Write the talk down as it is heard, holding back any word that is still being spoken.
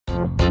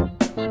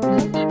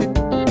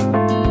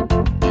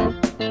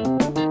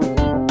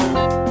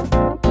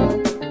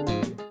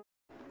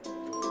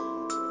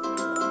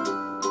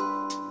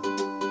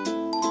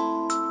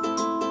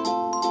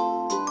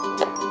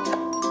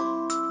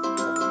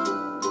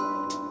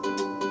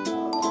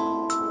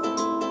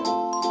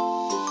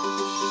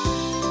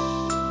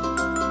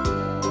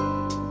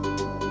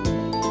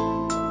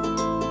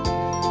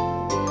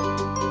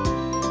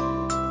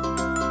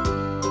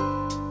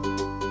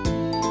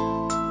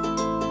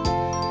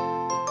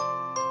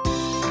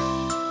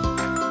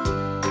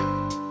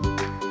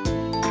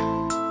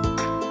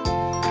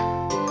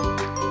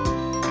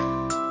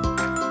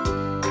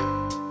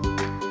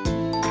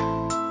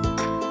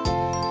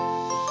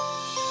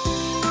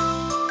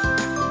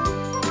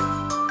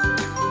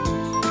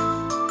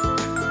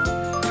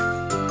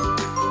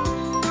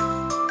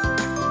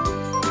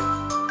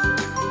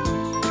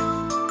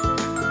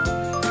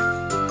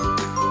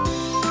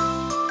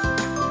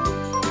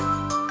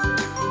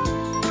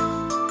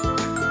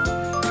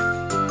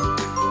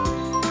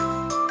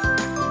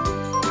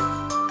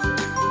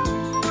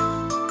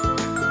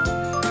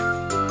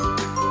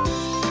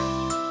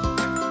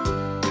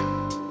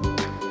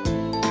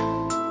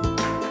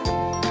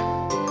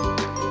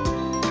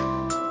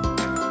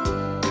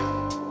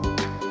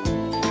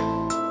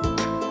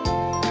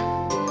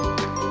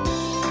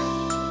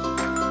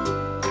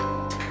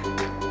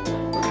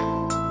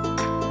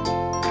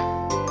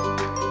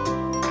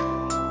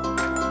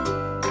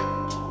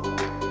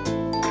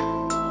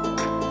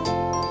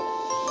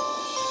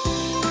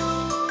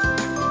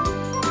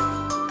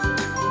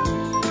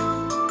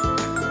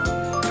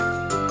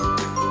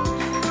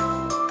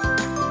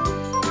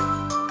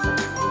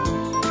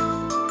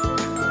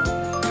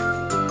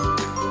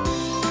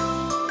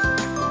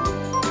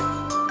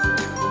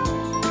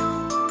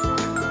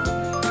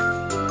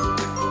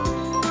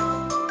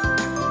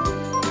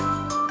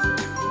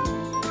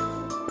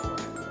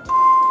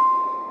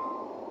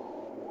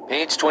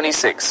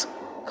26.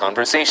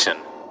 Conversation.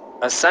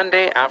 A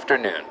Sunday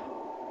afternoon.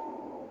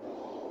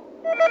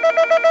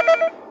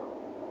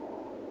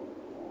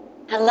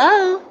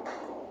 Hello?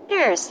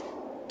 Nurse,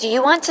 do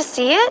you want to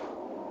see it?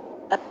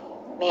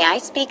 May I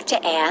speak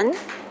to Anne?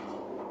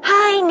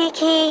 Hi,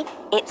 Nikki.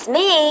 It's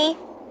me.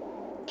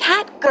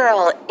 Cat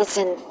Girl is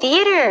in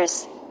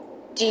theaters.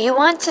 Do you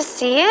want to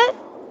see it?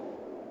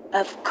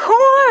 Of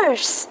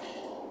course.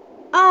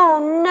 Oh,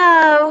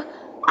 no.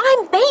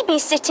 I'm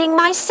babysitting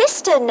my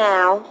sister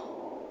now.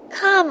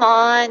 Come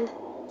on.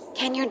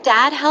 Can your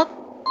dad help?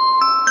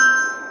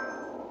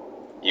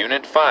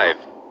 Unit 5.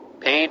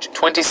 Page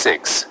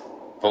 26.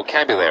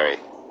 Vocabulary.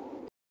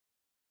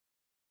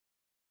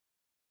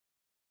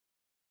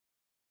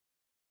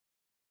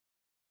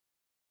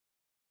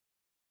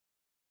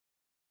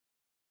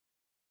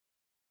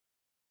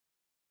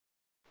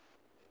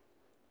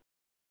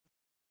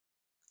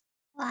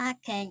 What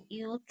can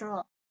you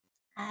draw?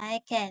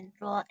 I can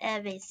draw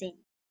everything.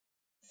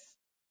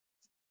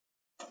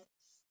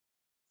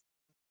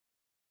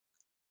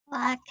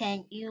 What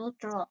can you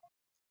draw?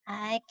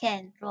 I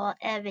can draw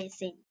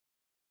everything.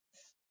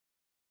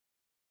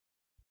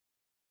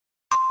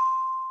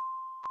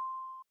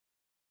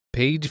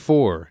 Page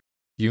 4,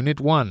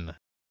 Unit 1.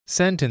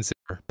 Sentences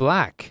are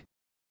black.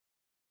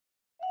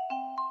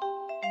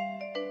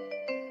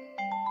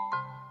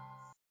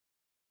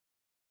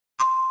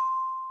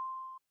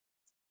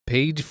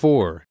 Page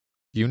 4,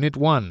 Unit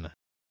 1.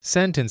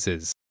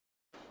 Sentences.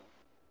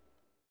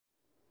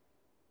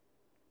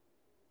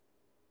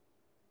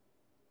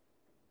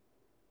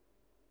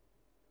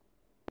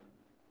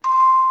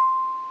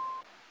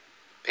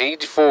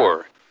 Page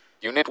 4,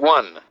 Unit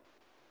 1.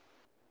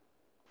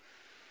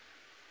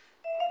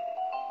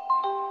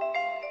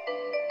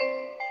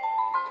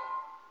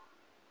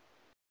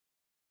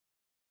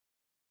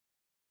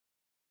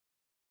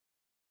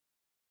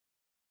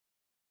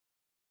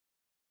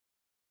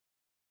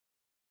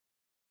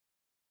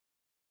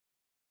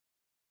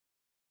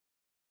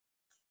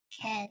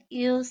 Can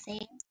you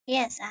sing?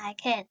 Yes, I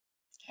can.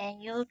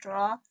 Can you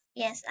draw?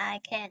 Yes, I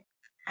can.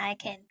 I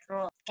can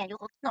draw. Can you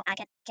cook? No, I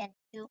can. Can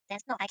you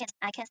dance? No, I can.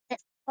 I can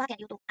dance. What can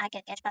you do? I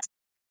can catch bus.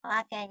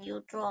 What can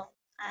you draw?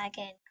 I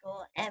can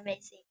draw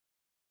everything.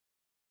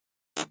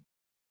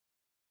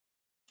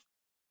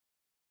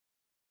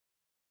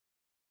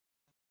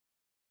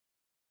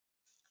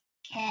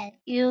 Can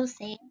you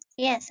sing?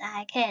 Yes,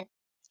 I can.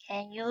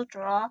 Can you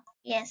draw?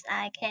 Yes,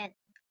 I can.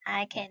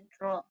 I can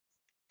draw.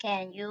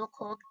 Can you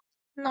cook?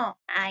 No,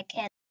 I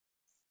can't.